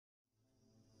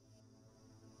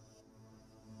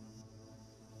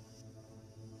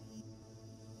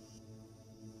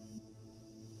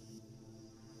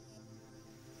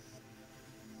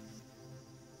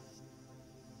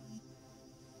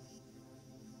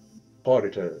Party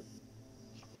time.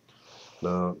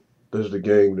 Now, this is the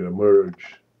gang that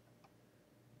emerge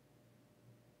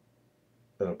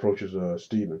and approaches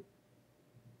Stephen.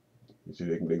 You see,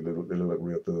 they look like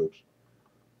real thugs.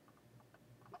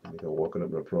 And they come walking up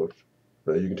and approach.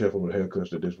 Now, you can tell from the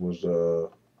haircuts that this was the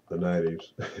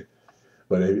 90s.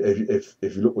 But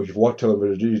if you look, if you watch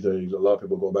television these days, a lot of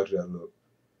people go back to that look.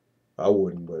 I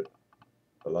wouldn't, but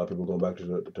a lot of people go back to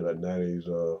that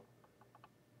 90s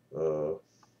uh,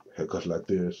 haircuts like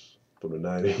this from the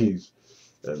 90s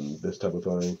and this type of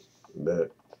thing and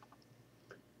that.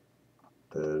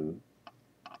 And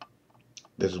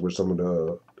this is what some of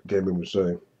the gang members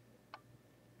say.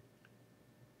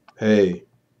 Hey,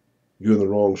 you're in the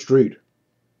wrong street.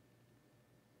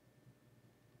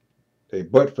 Hey,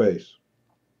 butt face.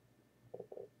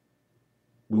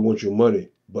 We want your money,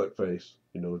 butt face.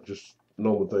 You know, just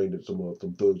normal thing that some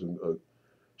thugs and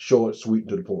short, sweet, and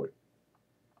to the point.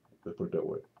 Let's put it that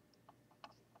way.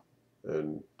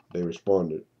 And they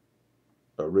responded.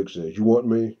 Rick says, "You want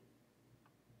me?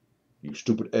 You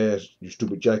stupid ass, you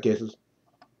stupid jackasses.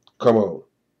 Come on,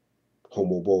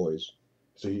 homo boys."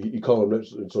 So he called them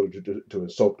that sort of to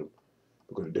insult them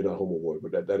because they're not homo boys,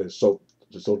 but that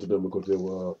insulted them because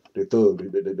they're thugs.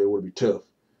 They want to be tough,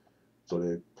 so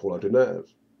they pull out their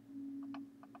knives.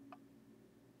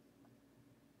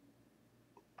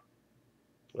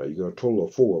 You got a total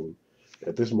of four of them.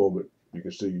 At this moment, you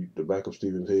can see the back of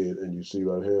Stephen's head, and you see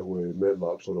right here where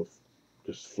Matlock sort of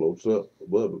just floats up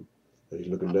above him, and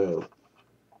he's looking down.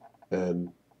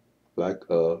 And like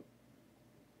a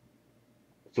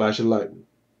flash of lightning,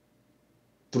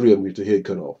 three of them get their head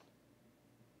cut off.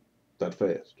 That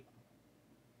fast.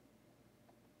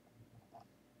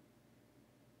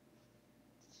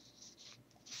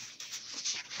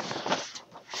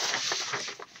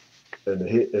 And the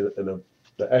hit and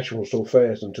the action was so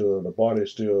fast until the body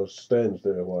still stands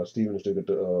there while Stephen still got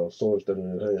the sword standing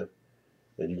in his hand,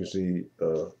 and you can see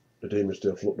the demon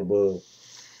still floating above,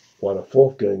 while the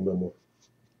fourth gang member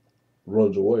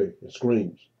runs away and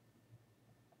screams,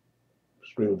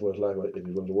 screaming for his life as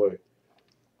he runs away,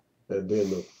 and then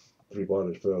the three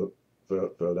bodies fell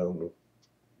down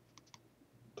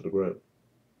to the ground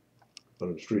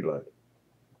under the street light.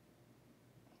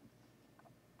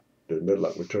 Then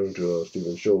Medlock returned to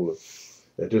Stephen's shoulder.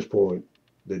 At this point,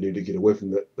 they need to get away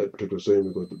from that particular scene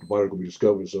because the body could be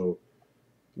discovered. So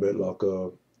Medlock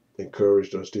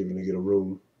encouraged Stephen to get a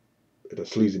room at a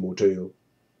sleazy motel.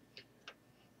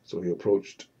 So he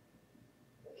approached,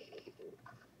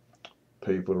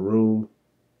 paid for the room,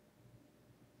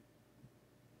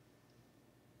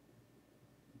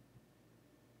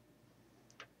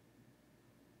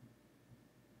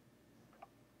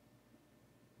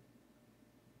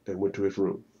 and went to his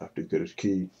room after he got his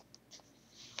key.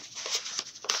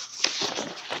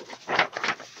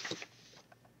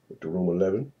 Went to room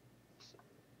 11.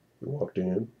 He walked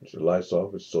in. The lights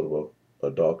off. It's sort of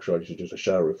a dark shot. You see just a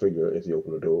shadowy figure as he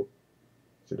opened the door.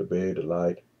 See the bed, the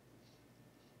light,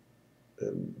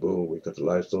 and boom, he cut the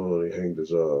lights on. And he hanged his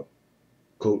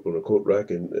coat on the coat rack,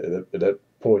 and at that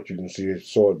point you can see his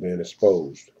sword being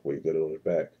exposed where he got it on his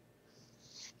back.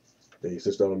 Then he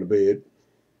sits down on the bed,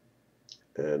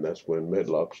 and that's when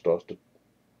Medlock starts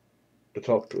to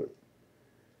talk to him.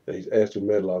 And he's asking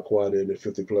Medlock why they're in this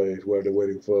 50 place, where they're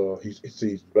waiting for. He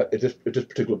sees at this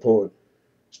particular point,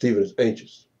 Stephen is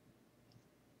anxious.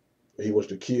 He wants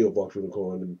to kill Vox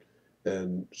Unicorn,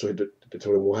 and so they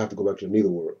told him we'll have to go back to the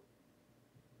Netherworld.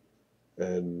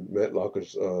 And Medlock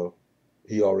is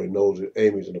he already knows that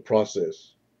Amy's in the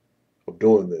process of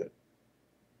doing that.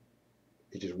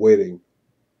 He's just waiting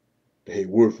to hear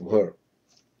word from her.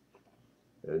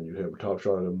 And you have a top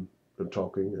shot of them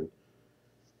talking. And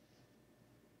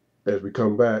as we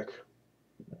come back,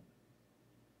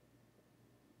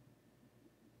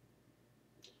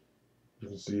 you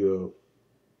can see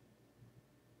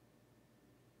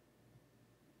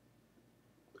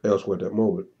elsewhere at that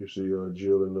moment, you see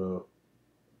Jill and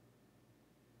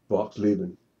Vox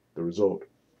leaving the result.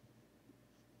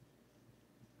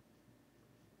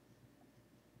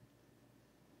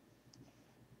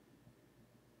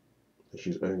 And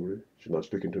she's angry. She's not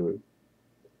speaking to him.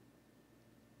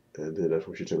 And then that's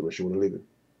when she tells him she want to leave him.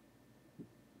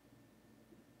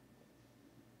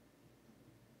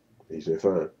 And he said,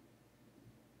 fine.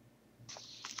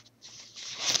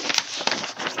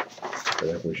 And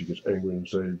that's when she gets angry and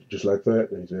says, just like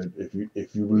that. And he said,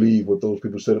 if you believe what those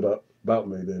people said about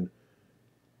me, then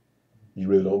you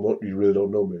really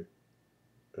don't know me.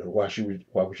 And why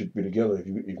we should be together if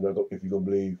you're gonna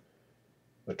believe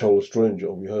a total stranger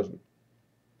over your husband?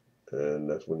 And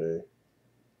that's when they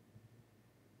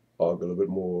argue a little bit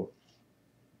more.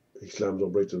 he slams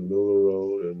on brakes in the middle of the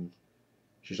road, and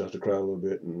she starts to cry a little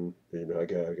bit, and you know, I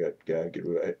gotta get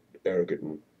real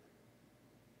arrogant,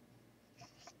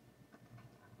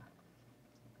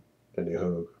 and they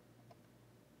hug,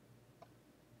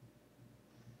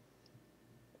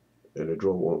 and they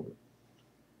drove on.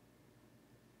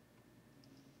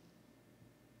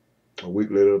 A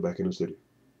week later, back in the city.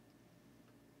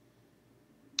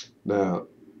 Now,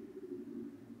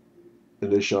 in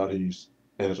this shot, he's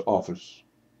at his office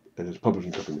at his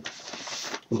publishing company.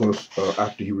 Because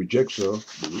after he rejects her,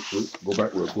 go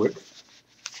back real quick.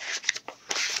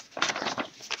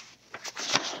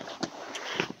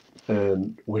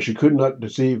 And when she could not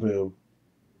deceive him,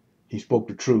 he spoke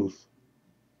the truth,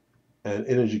 and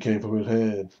energy came from his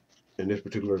hand in this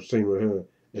particular scene right here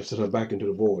and sent her back into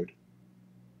the void.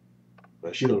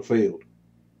 Like she done failed.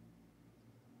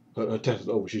 Her test is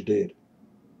over. She's dead.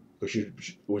 But she's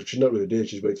not really dead.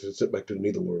 She's basically sent back to the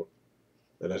nether world.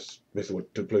 And that's basically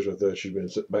what took place right there. She's been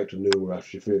sent back to the nether world after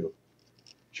she failed.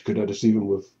 She could not deceive him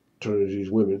with turning to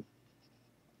these women.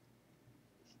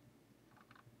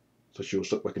 So she was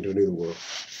sucked back into the nether world.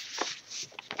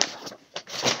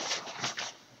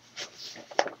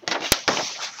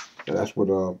 And that's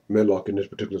what Medlock in this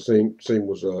particular scene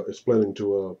was explaining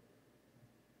to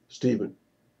Stephen.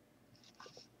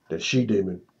 That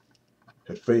she-demon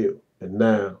had failed. And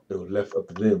now it was left up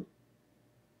to them.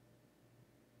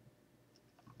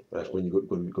 That's when you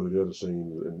go to the other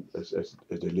scene, and as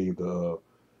they leave the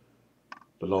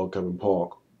log cabin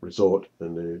park resort,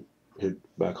 and they head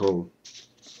back home,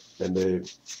 and they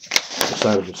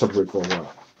decided to separate for a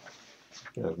while.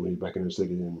 That's when he's back in the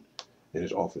city in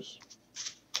his office.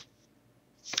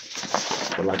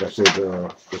 But like I said,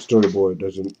 the storyboard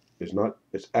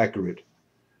it's accurate,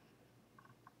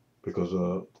 because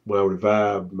when I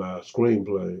revived my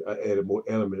screenplay, I added more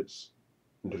elements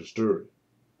into the story.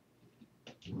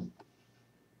 And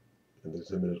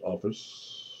there's him in his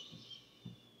office,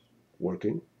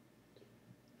 working.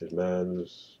 His mind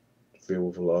is filled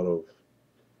with a lot of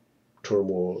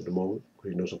turmoil at the moment.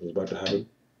 He knows something's about to happen.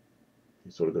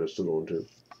 He's sort of got a suit on too.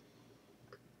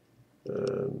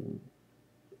 And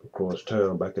across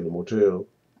town, back in the motel,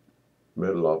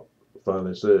 Medlock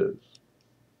finally says,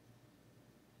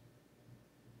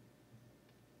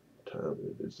 "Time,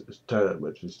 it's time."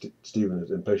 But Stephen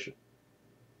is impatient.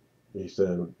 He's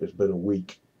saying it's been a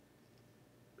week.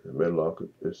 And Medlock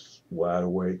is wide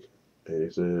awake, and he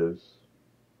says,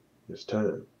 "It's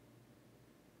time."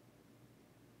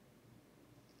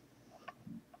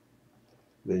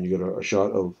 Then you get a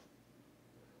shot of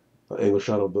an angle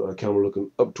shot of the camera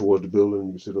looking up towards the building.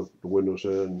 You can see the windows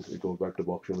there, and it goes back to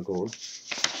box in the corner.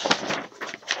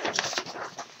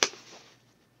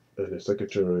 And his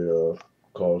secretary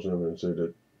calls him and said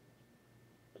that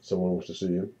someone wants to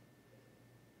see him.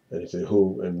 And he said,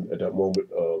 "Who?" And at that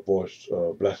moment, a voice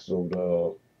blasted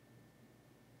over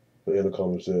the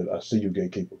intercom and said, "I see you,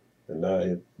 gatekeeper." And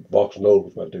now Vox knows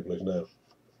what's about to take place now.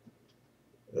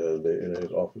 And they enter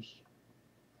his office.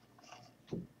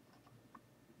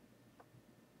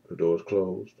 The door is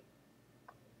closed.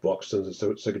 Vox sends his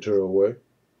secretary away.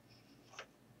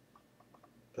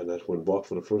 And that's when Vox,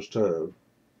 for the first time,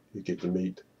 he gets to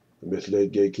meet the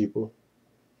misled gatekeeper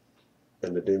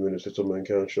and the demon that sits on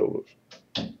mankind's shoulders.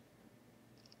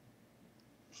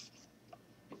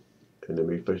 And they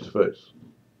meet face to face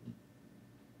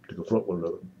to confront one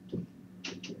another.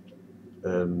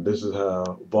 And this is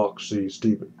how Vox sees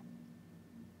Stephen.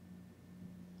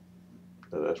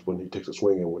 And that's when he takes a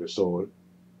swing at with his sword.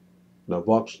 Now,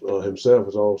 Vox himself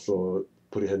is also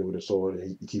pretty handy with his sword.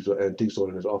 He keeps an antique sword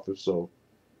in his office.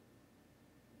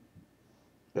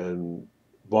 And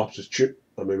Vox is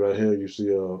right here you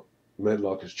see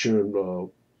Medlock is cheering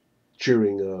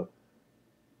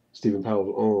Stephen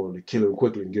Powell on to kill him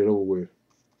quickly and get it over with,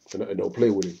 and don't play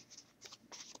with him.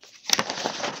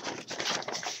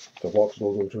 So Vox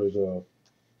goes into his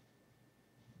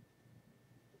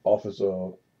office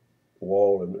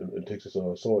wall and takes his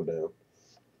sword down.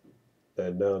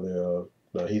 And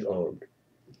now he's armed,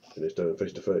 and they stand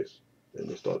face to face, and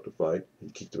they start to fight. He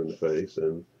kicks him in the face,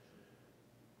 and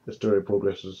the story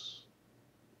progresses,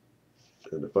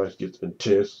 and the fight gets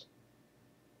intense.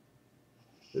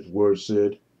 There's words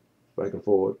said back and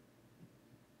forth,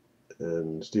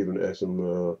 and Stephen asks him,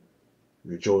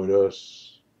 "If you join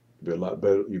us, you'd be a lot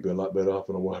better. You'd be a lot better off,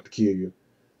 and I won't have to kill you."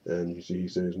 And you see, he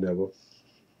says never.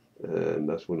 And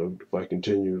that's when the fight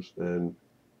continues. And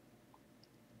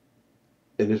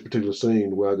in this particular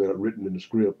scene, where I got it written in the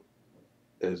script,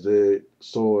 as their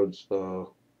swords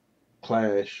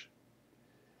clash,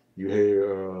 you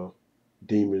hear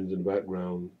demons in the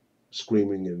background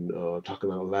screaming and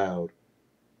talking out loud.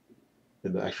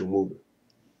 in the actual movie.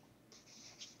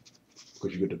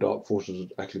 Because you get the dark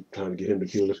forces actually trying to get him to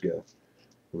kill this guy.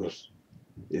 Because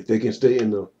if they can stay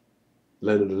in the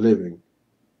land of the living,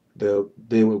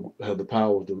 they will have the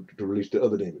power to release the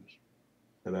other demons.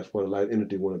 And that's why the light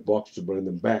entity wanted Vox to bring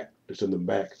them back, to send them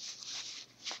back.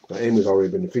 Now Amy's already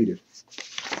been defeated.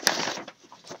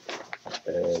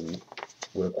 And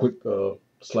with a quick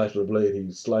slash of the blade,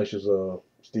 he slashes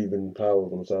Stephen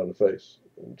Powers on the side of the face.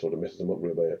 And sort of messes him up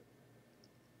real bad.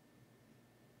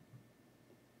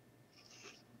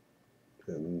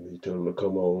 And he tells him to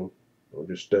come on, or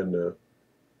just stand there.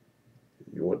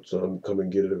 You want some, come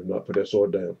and get it. If not, put that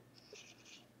sword down.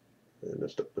 And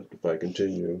that's the fight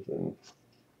continues. And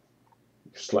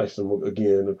he slices him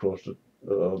again across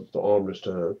the arm this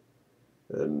time.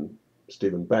 And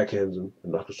Stephen backhands him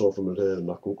and knocks the sword from his hand and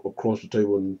knocks him across the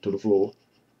table and to the floor.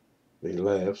 And he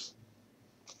laughs.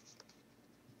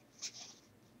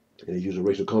 And he uses a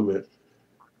racial comment,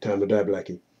 "Time to die,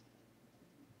 Blackie."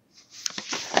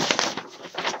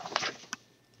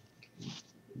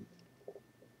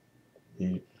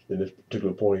 In this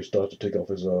particular point, he starts to take off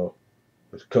his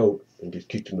coat and gets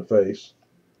kicked in the face.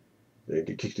 Then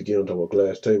gets kicked again on top of a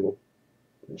glass table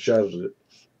and shatters it.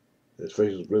 His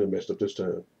face is really messed up this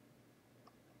time.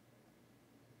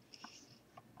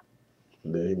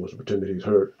 And then he wants to pretend that he's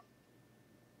hurt.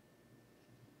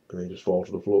 And he just falls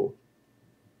to the floor.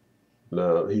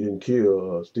 Now, he didn't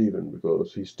kill Stephen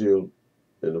because he's still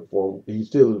in a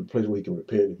place where he can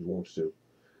repent if he wants to.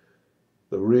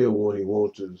 The real one he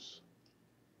wants is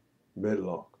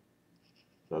Medlock.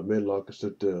 Now, Medlock is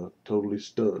sit there totally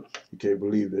stunned. He can't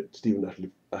believe that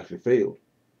Stephen actually failed.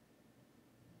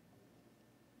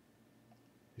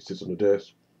 He sits on the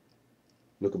desk,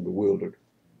 looking bewildered.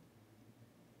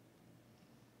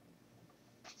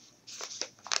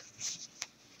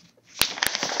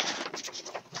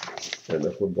 And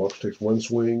that's when Box takes one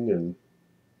swing and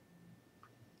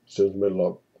sends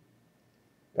Medlock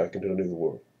back into the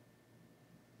netherworld.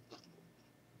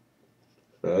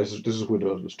 Now, this is where the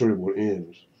storyboard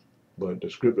ends, but the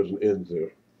script doesn't end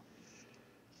there.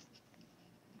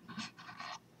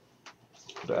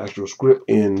 The actual script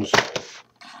ends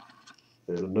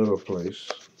in another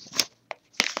place.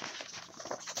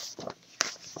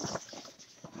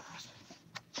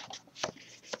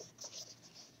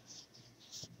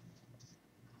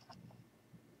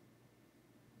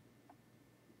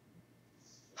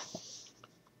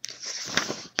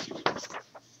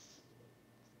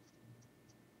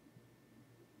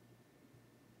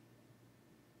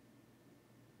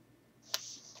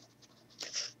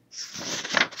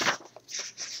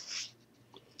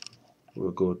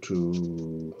 We'll go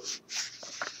to,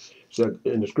 so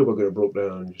in the script I got it broke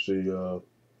down. You see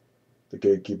the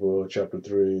Gatekeeper, Chapter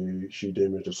 3, She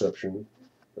Demon's Deception.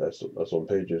 That's on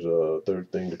pages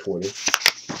 13 to 20.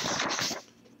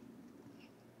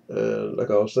 And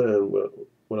like I was saying,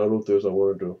 when I wrote this, I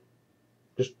wanted to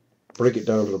just break it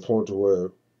down to the point to where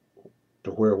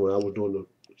when I was doing the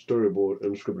storyboard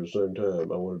and the script at the same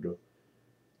time, I wanted to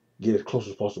get as close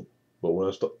as possible. But when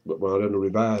I did the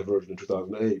revised version in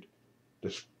 2008,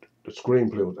 the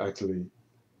screenplay was actually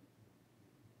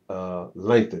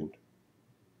lengthened.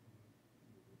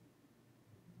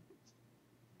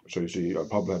 So you see, I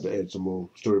probably have to add some more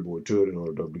storyboard to it in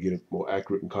order to get it more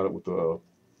accurate and caught up with the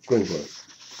screenplay.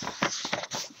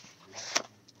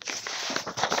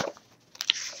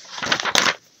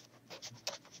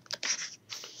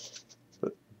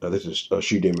 Now this is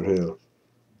She Demon Hell.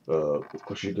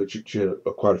 She had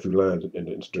quite a few lines in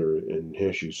the story, and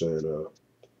here she's saying,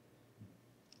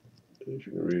 if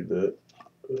you can read that,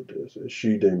 it says,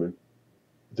 She Demon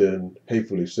then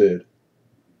hatefully said,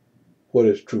 "What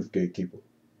is truth, gatekeeper?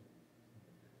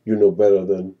 You know better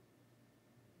than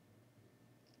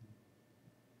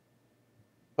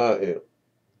I am.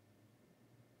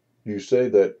 You say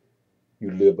that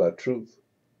you live by truth,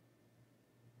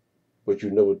 but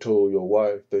you never told your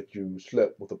wife that you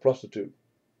slept with a prostitute.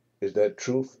 Is that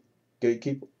truth,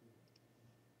 gatekeeper?"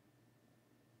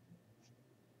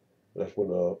 That's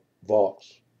when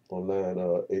Vox on line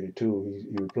 82,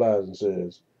 he replies and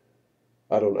says,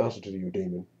 "I don't answer to you,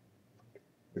 demon,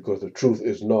 because the truth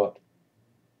is not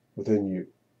within you,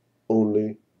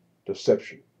 only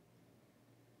deception."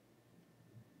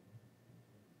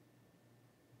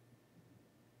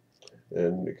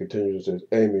 And it continues and says,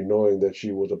 Amy, knowing that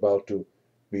she was about to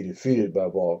be defeated by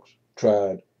Vox,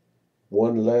 tried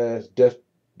one last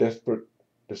desperate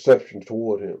deception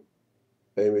toward him.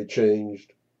 Amy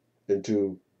changed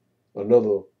into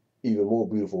another, even more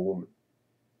beautiful woman.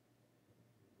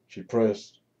 She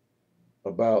pressed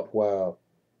about while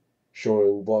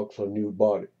showing Vox her nude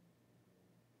body.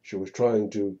 She was trying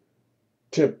to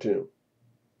tempt him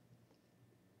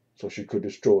so she could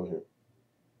destroy him.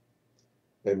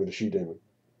 Amy the she-demon.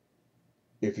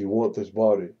 If you want this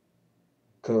body,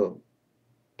 come,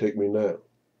 take me now.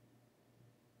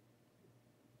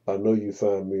 I know you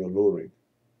find me alluring.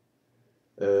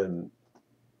 And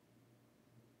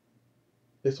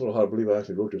it's sort of hard to believe I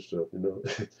actually wrote this stuff, you know.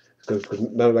 Because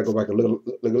now that I go back and look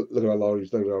at all these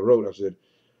things I wrote, I said,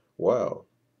 wow,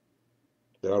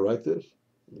 did I write this?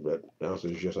 But the answer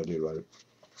is yes, I did write it.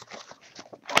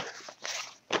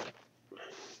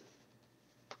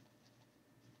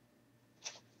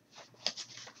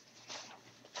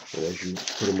 And as you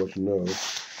pretty much know,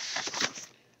 as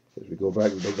we go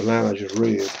back to the line I just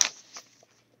read,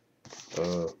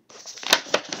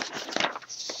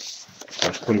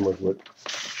 that's pretty much what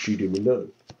she did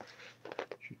done.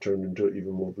 She turned into an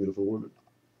even more beautiful woman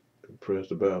and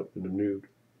pranced about in the nude.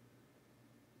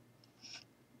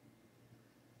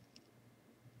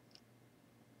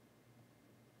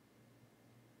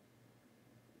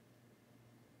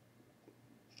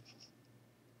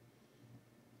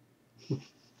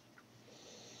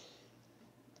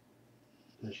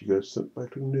 And she got sent back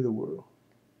to the netherworld.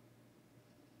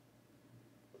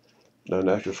 Now in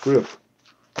the actual script,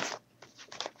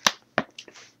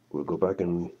 I'll go back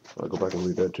and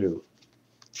read that too.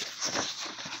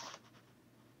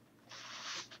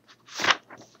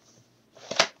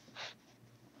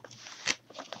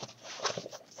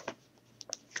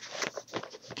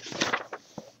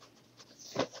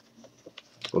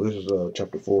 Well, this is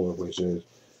chapter 4, where it says,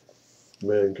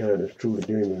 mankind is truly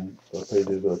demon,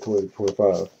 pages 20 to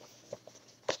 25.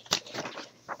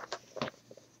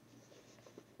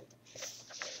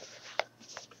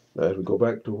 Now, as we go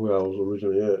back to where I was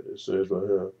originally at, it says right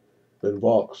here, then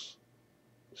Vox,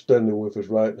 standing with his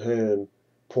right hand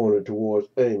pointed towards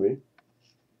Amy,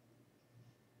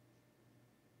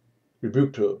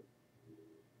 rebuked her.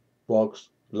 Vox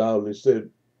loudly said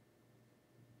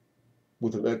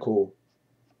with an echo,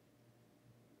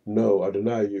 no, I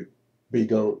deny you. Be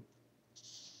gone.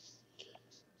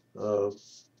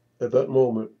 At that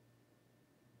moment,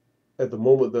 at that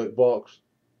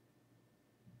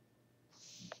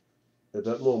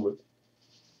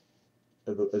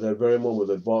very moment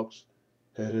that Vox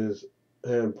had his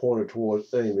hand pointed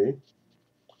towards Amy,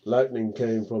 lightning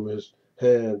came from his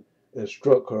hand and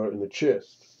struck her in the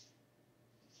chest.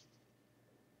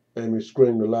 Amy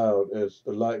screamed aloud as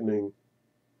the lightning,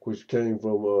 which came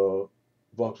from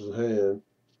Vox's hand,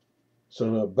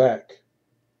 sent her back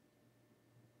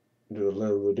into the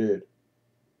land of the dead.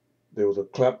 There was a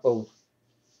clap of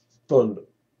thunder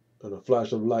and a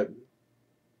flash of lightning,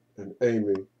 and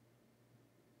Amy,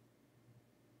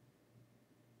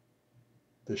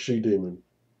 the she-demon,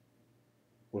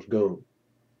 was gone.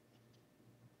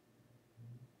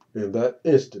 In that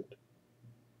instant,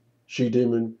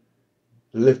 she-demon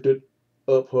lifted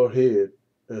up her head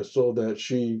and saw that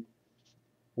she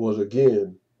was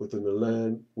again within the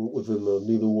land, within the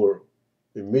netherworld.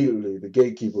 Immediately, the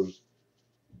gatekeepers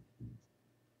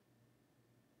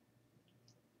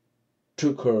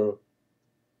took her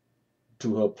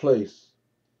to her place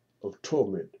of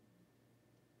torment.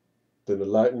 Then the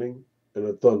lightning and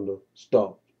the thunder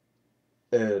stopped,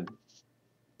 and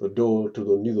the door to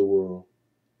the netherworld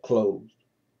closed.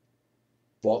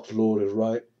 Vox lowered his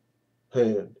right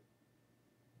hand.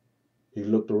 He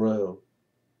looked around,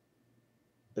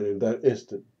 and in that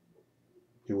instant,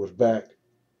 he was back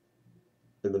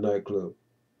in the nightclub.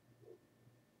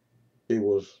 It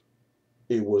was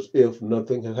if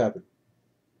nothing had happened.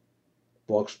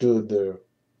 Vox stood there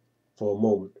for a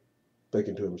moment,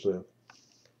 thinking to himself.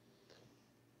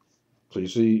 So you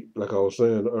see, like I was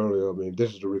saying earlier, I mean,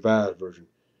 this is the revised version.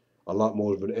 A lot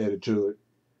more has been added to it.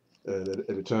 And at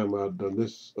the time I'd done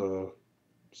this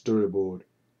storyboard,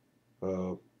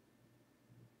 all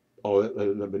that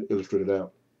had been illustrated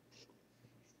out.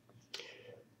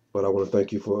 But I want to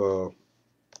thank you for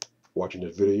watching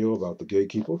this video about the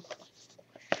Gatekeeper.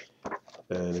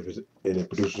 And if there's any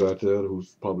producers out there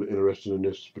who's probably interested in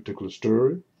this particular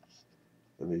story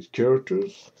and these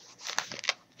characters,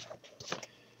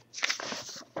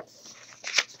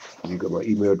 you got my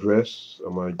email address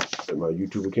on my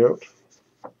YouTube account.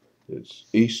 It's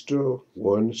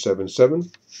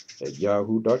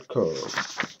Easterj177@yahoo.com.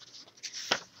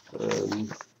 And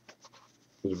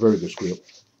it's a very good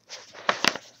script.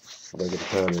 I think at the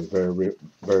time it was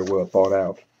very well thought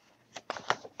out.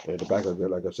 And at the back of it,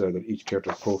 like I said, I got each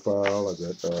character's profile. I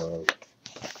got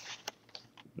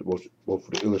both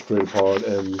for the illustrated part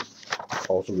and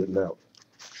also written out.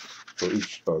 So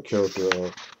each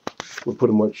character will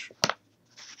pretty much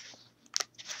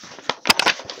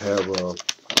have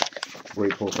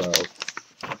great profiles.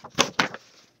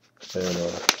 and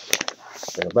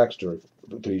a backstory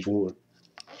to each one.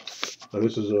 Now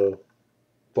this is a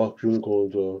Fox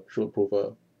Unicorn's short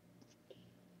profile,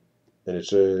 and it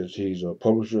says he's a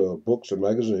publisher of books and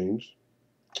magazines.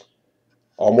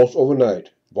 Almost overnight,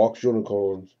 Vox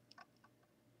Unicorn's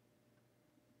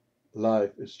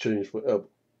life is changed forever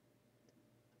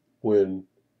when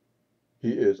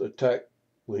he is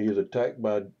attacked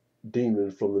by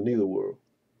demons from the Netherworld.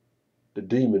 The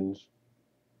demons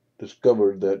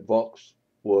discovered that Vox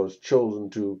was chosen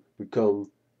to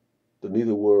become the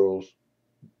Netherworld's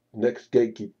next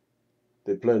gatekeeper.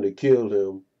 They planned to kill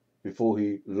him before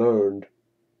he learned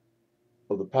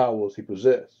of the powers he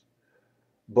possessed.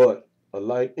 But a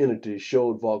light entity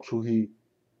showed Vox who he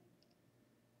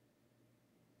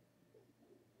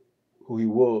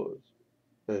was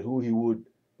and who he would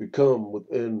become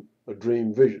within a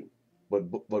dream vision. But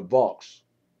Vox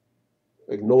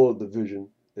ignored the vision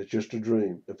as just a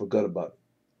dream and forgot about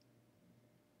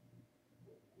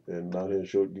it. And down here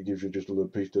it gives you just a little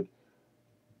piece that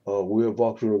we at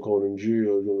Vox Unicorn and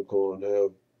Geo Unicorn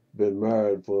have been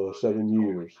married for 7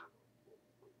 years.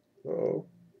 Oh,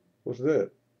 what's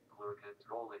that?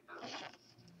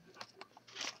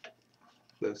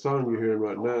 That sound you're hearing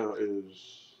right now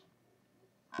is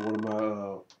one of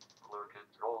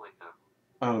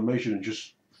my animation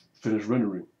just finished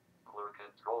rendering.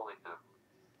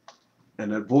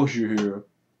 And that voice you hear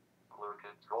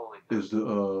is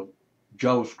the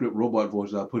JavaScript robot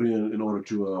voice that I put in order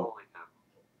to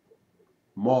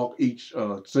mark each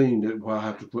scene that I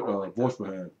have to put voice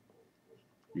behind.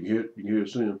 You can hear it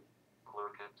sing.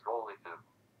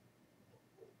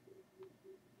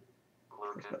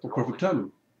 That's perfect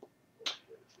timing.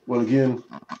 Well, again,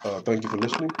 thank you for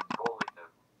listening,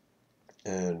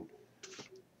 and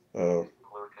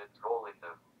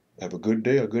have a good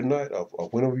day, a good night, or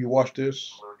whenever you watch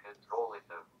this.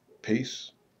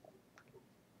 Peace,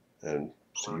 and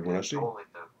see you when I see you.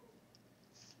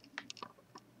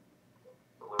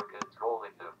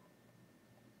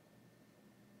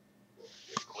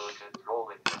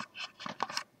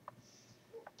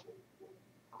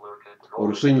 Well,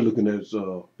 the scene you're looking at is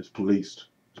policed.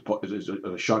 It's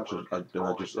a shot that I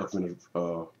just finished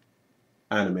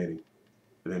animating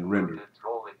and then rendered.